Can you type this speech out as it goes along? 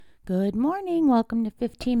Good morning. Welcome to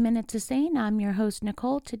 15 Minutes of Sane. I'm your host,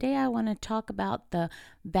 Nicole. Today I want to talk about the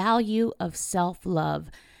value of self-love.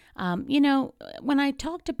 When I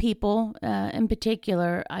talk to people, in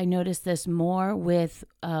particular, I notice this more with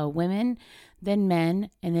women than men.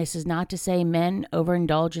 And this is not to say men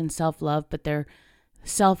overindulge in self-love, but their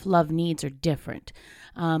self-love needs are different.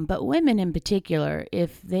 But women in particular,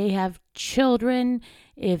 if they have children,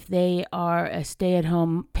 if they are a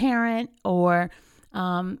stay-at-home parent, or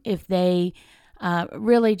if they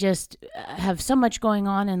really just have so much going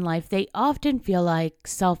on in life, they often feel like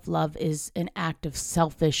self-love is an act of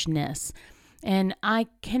selfishness. And I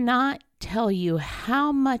cannot tell you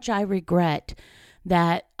how much I regret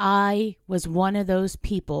that I was one of those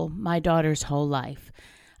people my daughter's whole life.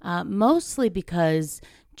 Mostly because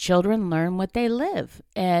children learn what they live.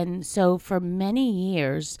 And so for many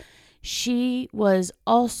years, she was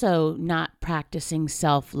also not practicing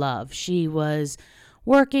self-love. She was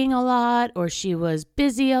working a lot, or she was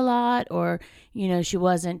busy a lot, or, she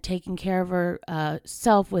wasn't taking care of her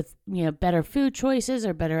self with, better food choices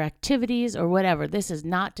or better activities or whatever. This is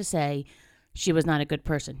not to say she was not a good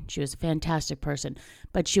person. She was a fantastic person,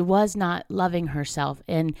 but she was not loving herself.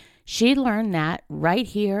 And she learned that right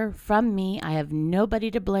here from me. I have nobody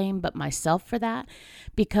to blame but myself for that,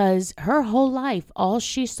 because her whole life, all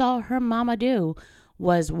she saw her mama do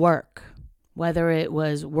was work. Whether it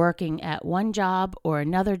was working at one job or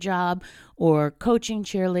another job, or coaching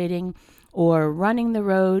cheerleading, or running the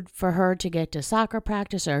road for her to get to soccer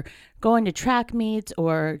practice, or going to track meets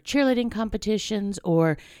or cheerleading competitions,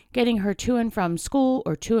 or getting her to and from school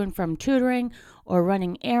or to and from tutoring, or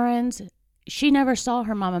running errands. She never saw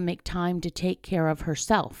her mama make time to take care of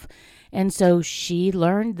herself. And so she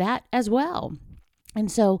learned that as well. And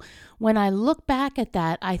so when I look back at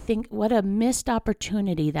that, I think what a missed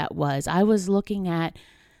opportunity that was. I was looking at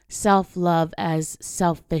self-love as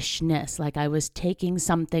selfishness, like I was taking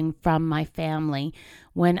something from my family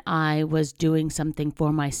when I was doing something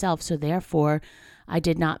for myself. So therefore, I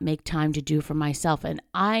did not make time to do for myself. And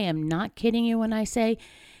I am not kidding you when I say,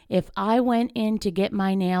 if I went in to get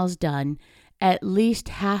my nails done, at least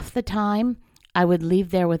half the time, I would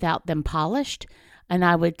leave there without them polished. And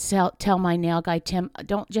I would tell my nail guy, Tim,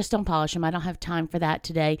 don't polish them. I don't have time for that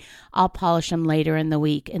today. I'll polish them later in the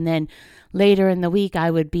week. And then later in the week, I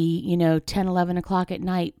would be, 10, 11 o'clock at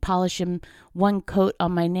night, polishing one coat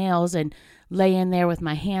on my nails and lay in there with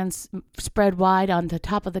my hands spread wide on the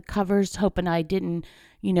top of the covers, hoping I didn't,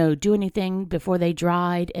 do anything before they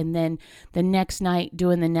dried. And then the next night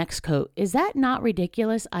doing the next coat. Is that not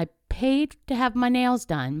ridiculous? I paid to have my nails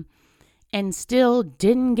done and still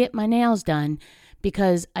didn't get my nails done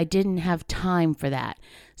because I didn't have time for that.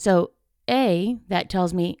 So that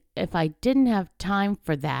tells me if I didn't have time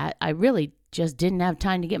for that, I really just didn't have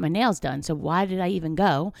time to get my nails done. So why did I even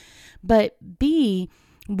go? But B,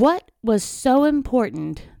 what was so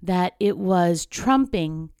important that it was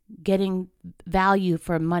trumping getting value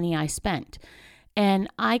for money I spent? And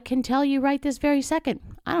I can tell you right this very second,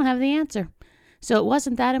 I don't have the answer. So it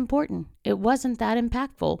wasn't that important. It wasn't that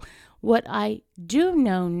impactful. What I do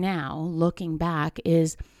know now, looking back,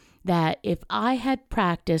 is that if I had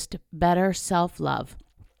practiced better self-love,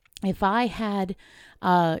 if I had,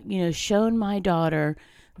 shown my daughter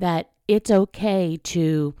that it's okay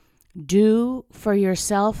to do for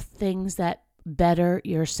yourself things that better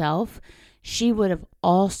yourself, she would have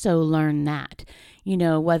also learned that.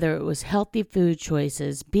 Whether it was healthy food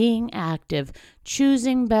choices, being active,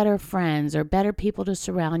 choosing better friends or better people to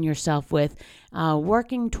surround yourself with,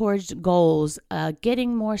 working towards goals,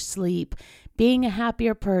 getting more sleep, being a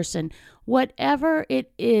happier person, whatever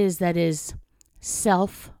it is that is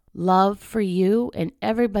self-love for you, and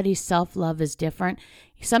everybody's self-love is different.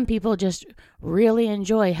 Some people just really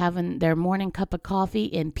enjoy having their morning cup of coffee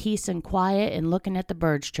in peace and quiet and looking at the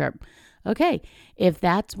birds chirp. Okay, if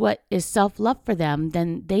that's what is self-love for them,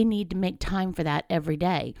 then they need to make time for that every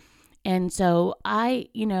day. And so I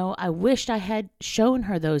wished I had shown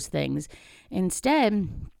her those things. Instead,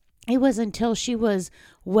 it was until she was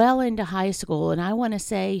well into high school, and I want to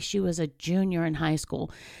say she was a junior in high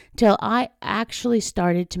school, till I actually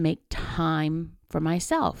started to make time for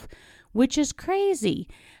myself, which is crazy.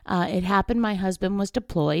 It happened, my husband was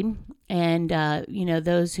deployed, and,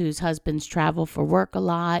 those whose husbands travel for work a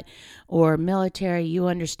lot or military, you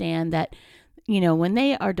understand that, when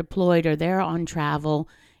they are deployed or they're on travel,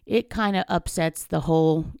 it kind of upsets the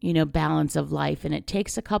whole, balance of life. And it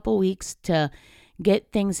takes a couple weeks to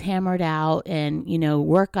get things hammered out and,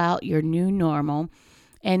 work out your new normal.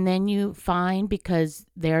 And then you find, because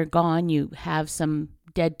they're gone, you have some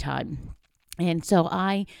dead time. And so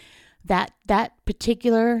that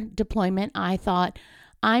particular deployment, I thought,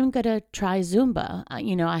 I'm going to try Zumba.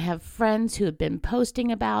 I have friends who have been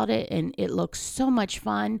posting about it and it looks so much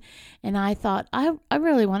fun. And I thought, I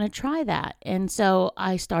really want to try that. And so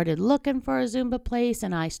I started looking for a Zumba place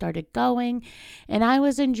and I started going and I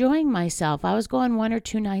was enjoying myself. I was going 1 or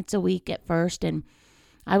 2 nights a week at first and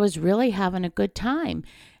I was really having a good time.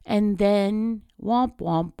 And then womp,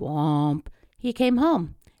 womp, womp, he came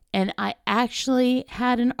home. And I actually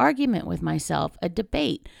had an argument with myself, a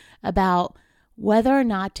debate about whether or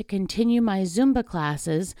not to continue my Zumba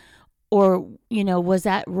classes or, was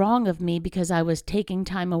that wrong of me because I was taking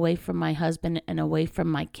time away from my husband and away from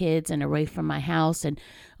my kids and away from my house and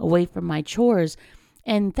away from my chores.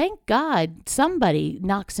 And thank God somebody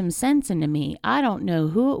knocked some sense into me. I don't know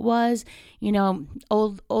who it was.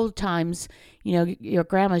 Old times, your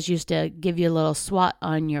grandmas used to give you a little swat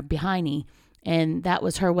on your behindy. And that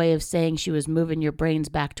was her way of saying she was moving your brains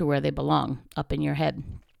back to where they belong, up in your head.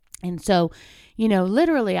 And so,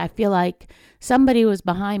 literally, I feel like somebody was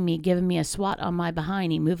behind me, giving me a swat on my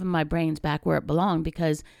behindy, moving my brains back where it belonged,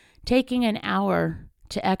 because taking an hour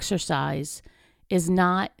to exercise is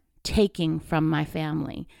not taking from my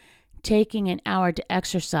family. Taking an hour to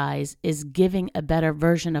exercise is giving a better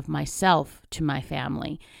version of myself to my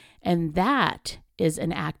family. And that is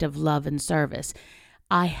an act of love and service.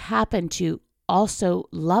 I happen to also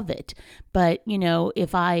love it. But,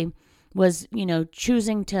 if I was,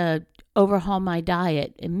 choosing to overhaul my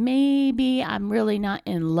diet, and maybe I'm really not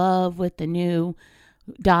in love with the new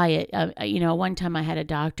diet. One time I had a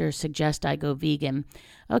doctor suggest I go vegan.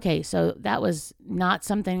 Okay, so that was not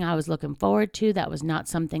something I was looking forward to. That was not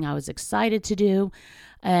something I was excited to do.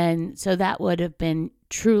 And so that would have been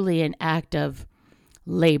truly an act of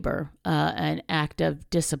labor, an act of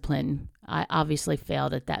discipline. I obviously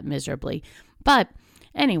failed at that miserably. But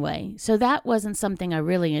anyway, so that wasn't something I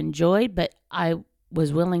really enjoyed, but I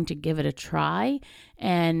was willing to give it a try.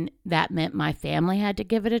 And that meant my family had to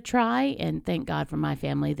give it a try. And thank God for my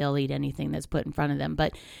family, they'll eat anything that's put in front of them.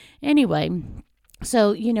 But anyway,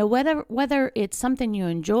 so, whether it's something you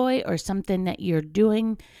enjoy or something that you're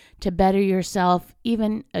doing to better yourself,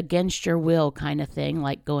 even against your will kind of thing,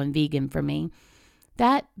 like going vegan for me,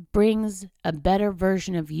 that brings a better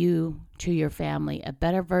version of you to your family, a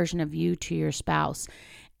better version of you to your spouse.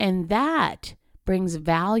 And that brings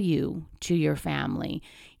value to your family.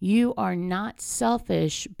 You are not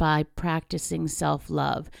selfish by practicing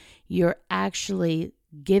self-love. You're actually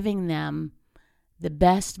giving them the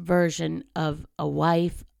best version of a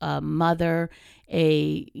wife, a mother,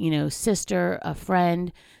 a sister, a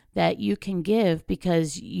friend that you can give,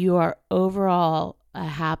 because you are overall a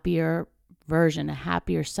happier version, a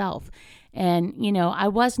happier self. And, I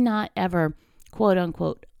was not ever, quote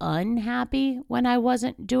unquote, unhappy when I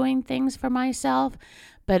wasn't doing things for myself,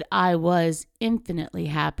 but I was infinitely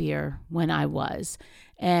happier when I was.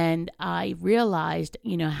 And I realized,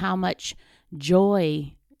 how much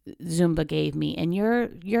joy Zumba gave me. And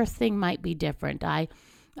your thing might be different. I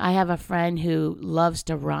have a friend who loves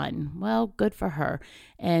to run. Well, good for her.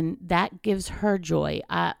 And that gives her joy.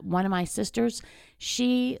 One of my sisters,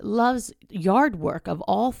 she loves yard work of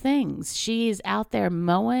all things. She's out there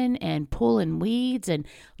mowing and pulling weeds and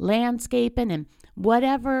landscaping and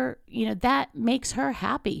whatever, that makes her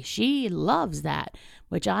happy. She loves that,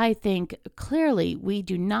 which I think clearly we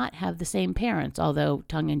do not have the same parents, although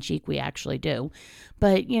tongue in cheek, we actually do.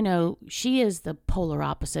 But, she is the polar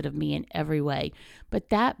opposite of me in every way. But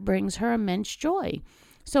that brings her immense joy.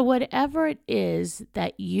 So whatever it is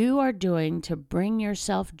that you are doing to bring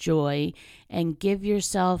yourself joy and give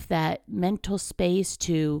yourself that mental space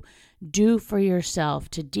to do for yourself,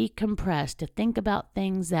 to decompress, to think about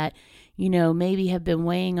things that, maybe have been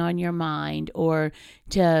weighing on your mind, or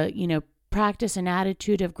to, practice an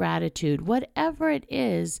attitude of gratitude, whatever it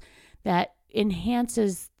is that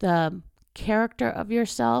enhances the character of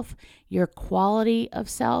yourself, your quality of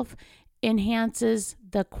self, enhances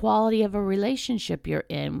the quality of a relationship you're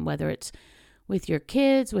in, whether it's with your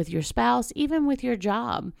kids, with your spouse, even with your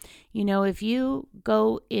job. If you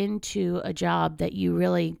go into a job that you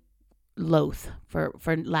really loathe, for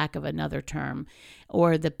lack of another term,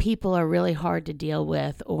 or the people are really hard to deal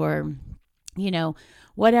with, or,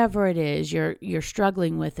 whatever it is, you're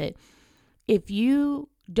struggling with it. If you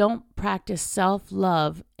don't practice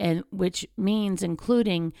self-love, and which means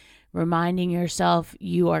including reminding yourself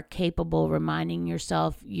you are capable, reminding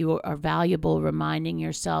yourself you are valuable, reminding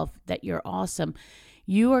yourself that you're awesome,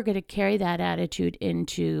 you are going to carry that attitude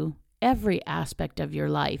into every aspect of your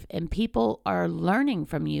life. And people are learning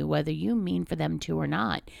from you, whether you mean for them to or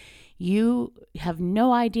not. You have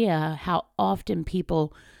no idea how often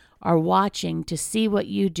people are watching to see what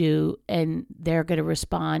you do, and they're going to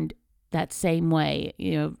respond that same way,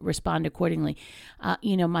 respond accordingly.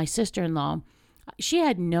 My sister-in-law, she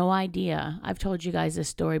had no idea. I've told you guys this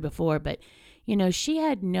story before, but, she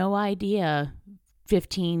had no idea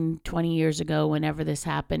 15, 20 years ago, whenever this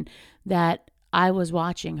happened, that I was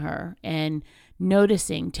watching her and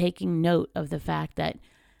noticing, taking note of the fact that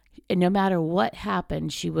no matter what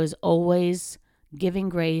happened, she was always giving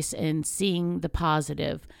grace and seeing the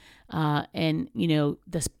positive.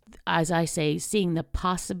 As I say, seeing the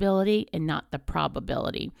possibility and not the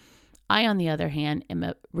probability. I, on the other hand, am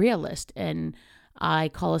a realist, and I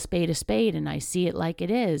call a spade, and I see it like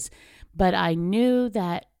it is. But I knew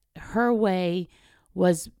that her way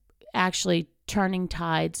was actually turning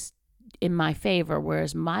tides in my favor,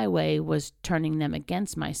 whereas my way was turning them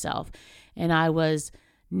against myself. And I was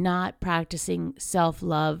not practicing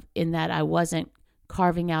self-love in that I wasn't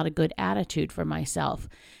carving out a good attitude for myself.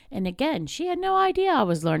 And again, she had no idea I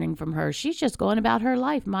was learning from her. She's just going about her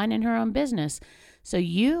life, minding her own business. So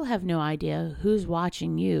you have no idea who's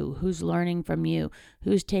watching you, who's learning from you,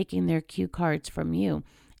 who's taking their cue cards from you.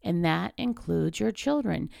 And that includes your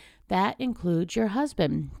children. That includes your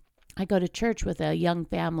husband. I go to church with a young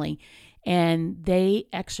family, and they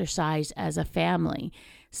exercise as a family.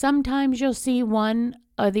 Sometimes you'll see one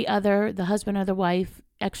or the other, the husband or the wife,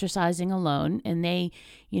 exercising alone, and they,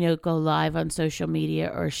 go live on social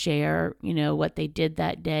media or share, what they did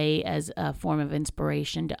that day as a form of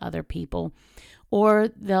inspiration to other people, or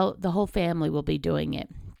the whole family will be doing it.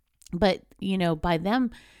 But, by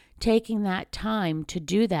them taking that time to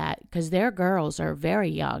do that, because their girls are very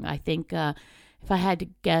young. I think if I had to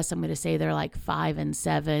guess, I'm going to say they're like 5 and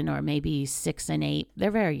 7, or maybe 6 and 8.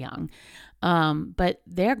 They're very young. But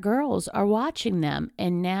their girls are watching them,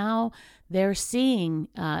 and now they're seeing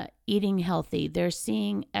eating healthy. They're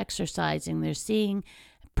seeing exercising. They're seeing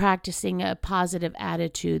practicing a positive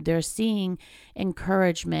attitude. They're seeing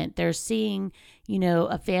encouragement. They're seeing,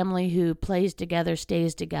 a family who plays together,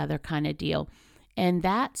 stays together kind of deal. And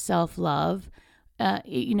that self-love,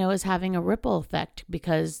 is having a ripple effect,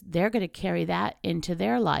 because they're going to carry that into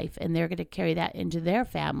their life, and they're going to carry that into their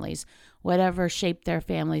families, whatever shape their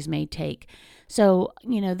families may take. So,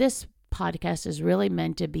 this podcast is really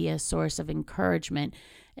meant to be a source of encouragement,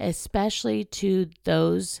 especially to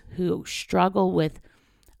those who struggle with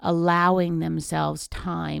allowing themselves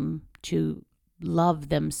time to love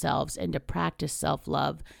themselves and to practice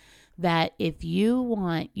self-love. That if you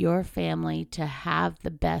want your family to have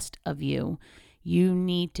the best of you, you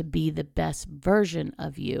need to be the best version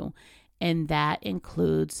of you. And that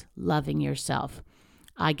includes loving yourself.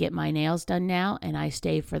 I get my nails done now, and I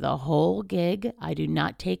stay for the whole gig. I do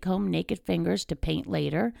not take home naked fingers to paint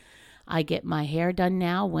later. I get my hair done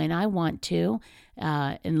now when I want to.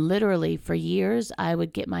 And literally for years, I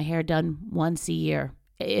would get my hair done once a year,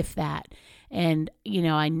 if that. And,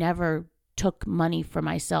 I never took money for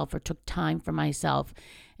myself or took time for myself.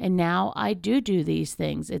 And now I do these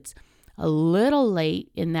things. It's a little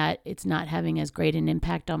late in that it's not having as great an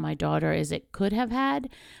impact on my daughter as it could have had,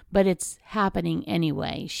 but it's happening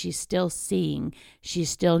anyway. She's still seeing, she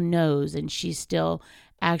still knows, and she's still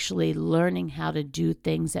actually learning how to do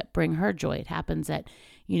things that bring her joy. It happens that,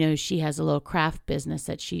 she has a little craft business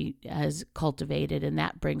that she has cultivated, and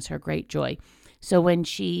that brings her great joy. So when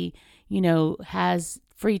she, has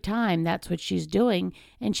free time, that's what she's doing,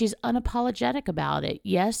 and she's unapologetic about it.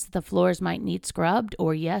 Yes, the floors might need scrubbed,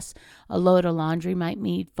 or yes, a load of laundry might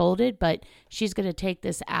need folded, but she's going to take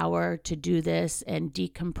this hour to do this and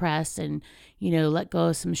decompress and, let go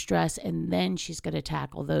of some stress, and then she's going to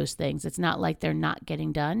tackle those things. It's not like they're not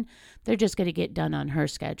getting done. They're just going to get done on her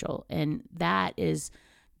schedule, and that is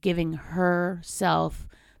giving herself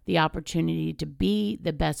the opportunity to be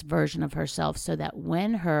the best version of herself, so that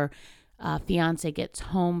when her fiance gets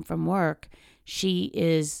home from work, she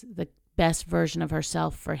is the best version of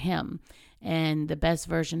herself for him, and the best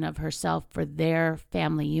version of herself for their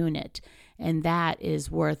family unit. And that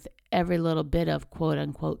is worth every little bit of quote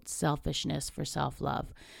unquote selfishness for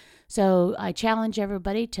self-love. So I challenge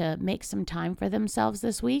everybody to make some time for themselves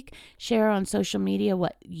this week. Share on social media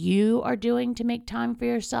what you are doing to make time for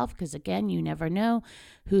yourself, because again, you never know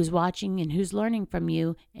who's watching and who's learning from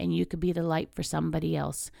you, and you could be the light for somebody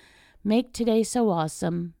else. Make today so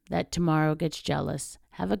awesome that tomorrow gets jealous.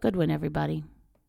 Have a good one, everybody.